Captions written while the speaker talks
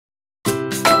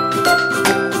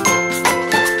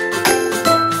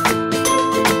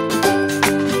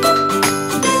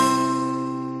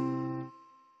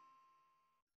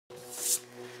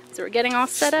So we're getting all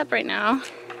set up right now.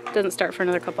 Doesn't start for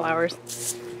another couple hours.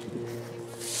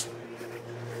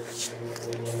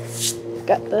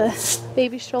 Got the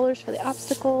baby strollers for the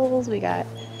obstacles. We got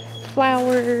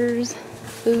flowers.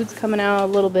 Food's coming out a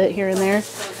little bit here and there.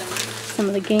 Some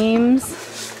of the games.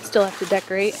 Still have to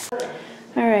decorate.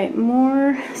 Alright,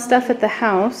 more stuff at the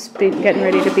house. Getting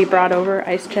ready to be brought over.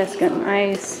 Ice chest, getting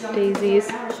ice, daisies.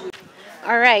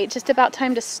 Alright, just about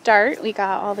time to start. We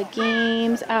got all the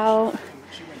games out.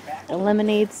 A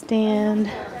lemonade stand.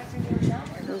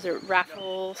 Those are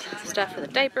raffle stuff for the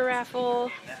diaper raffle.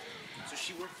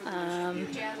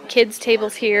 Kids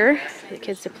tables here for the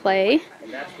kids to play.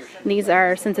 And these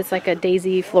are, since it's like a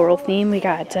daisy floral theme, we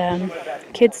got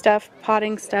kid stuff,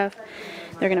 potting stuff.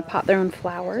 They're gonna pot their own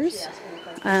flowers.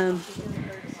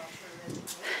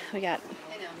 We got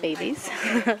babies,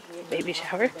 baby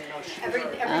shower.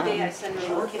 Just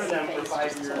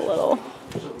a little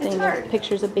thing of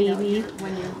pictures of baby.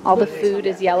 All the food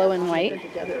is yellow and white,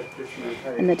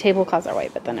 and the tablecloths are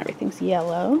white, but then everything's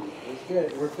yellow.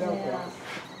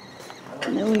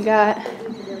 And then we got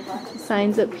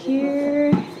signs up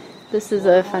here. This is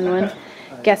a fun one.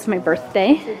 Guess my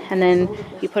birthday, and then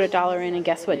you put $1 in and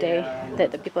guess what day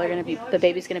that the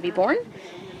baby's gonna be born.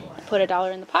 Put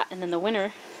 $1 in the pot, and then the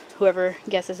winner, whoever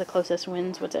guesses the closest,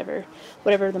 wins whatever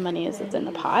the money is that's in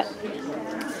the pot.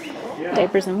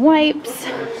 Diapers and wipes,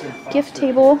 gift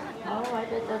table,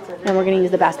 and we're gonna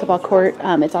use the basketball court.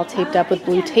 It's all taped up with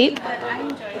blue tape,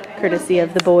 courtesy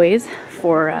of the boys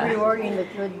for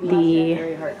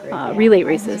the relay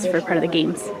races for part of the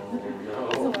games.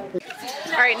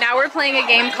 Alright, now we're playing a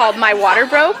game called My Water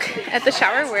Broke at the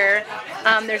shower, where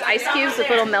there's ice cubes with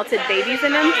little melted babies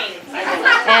in them.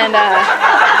 And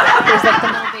there's like the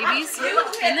little babies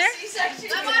in there.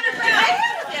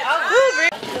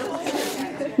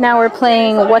 Now we're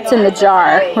playing What's in the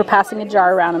Jar. We're passing a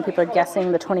jar around and people are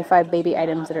guessing the 25 baby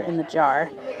items that are in the jar.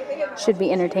 Should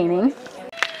be entertaining.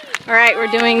 Alright, we're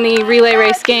doing the relay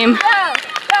race game. Go!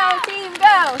 Go, team,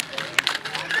 go!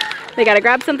 They gotta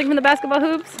grab something from the basketball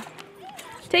hoops,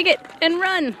 take it, and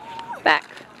run back.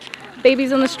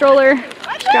 Baby's on the stroller,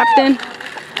 strapped in.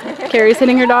 Carrie's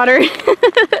hitting her daughter.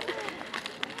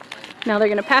 Now they're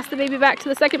gonna pass the baby back to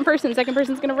the second person. Second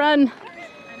person's gonna run.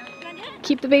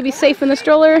 Keep the baby safe in the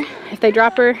stroller. If they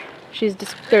drop her,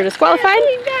 they're disqualified.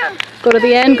 Go to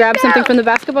the end, grab something from the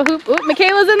basketball hoop. Oop,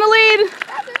 Michaela's in the lead.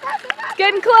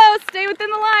 Getting close. Stay within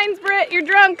the lines, Britt. You're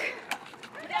drunk.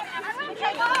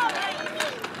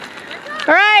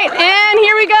 All right, and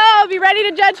here we go. Be ready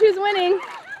to judge who's winning.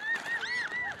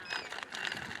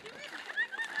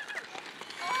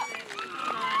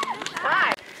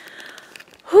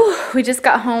 Whew, we just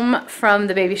got home from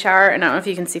the baby shower, and I don't know if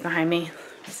you can see behind me.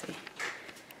 Let's see.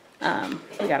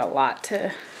 We got a lot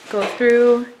to go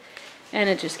through, and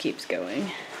it just keeps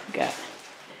going. We got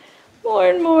more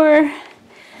and more,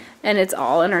 and it's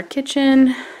all in our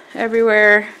kitchen,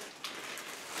 everywhere.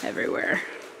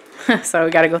 So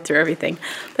we got to go through everything.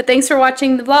 But thanks for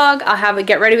watching the vlog. I'll have a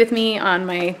get ready with me on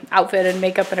my outfit and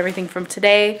makeup and everything from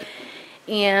today,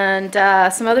 and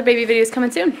some other baby videos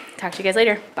coming soon. Talk to you guys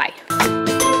later. Bye.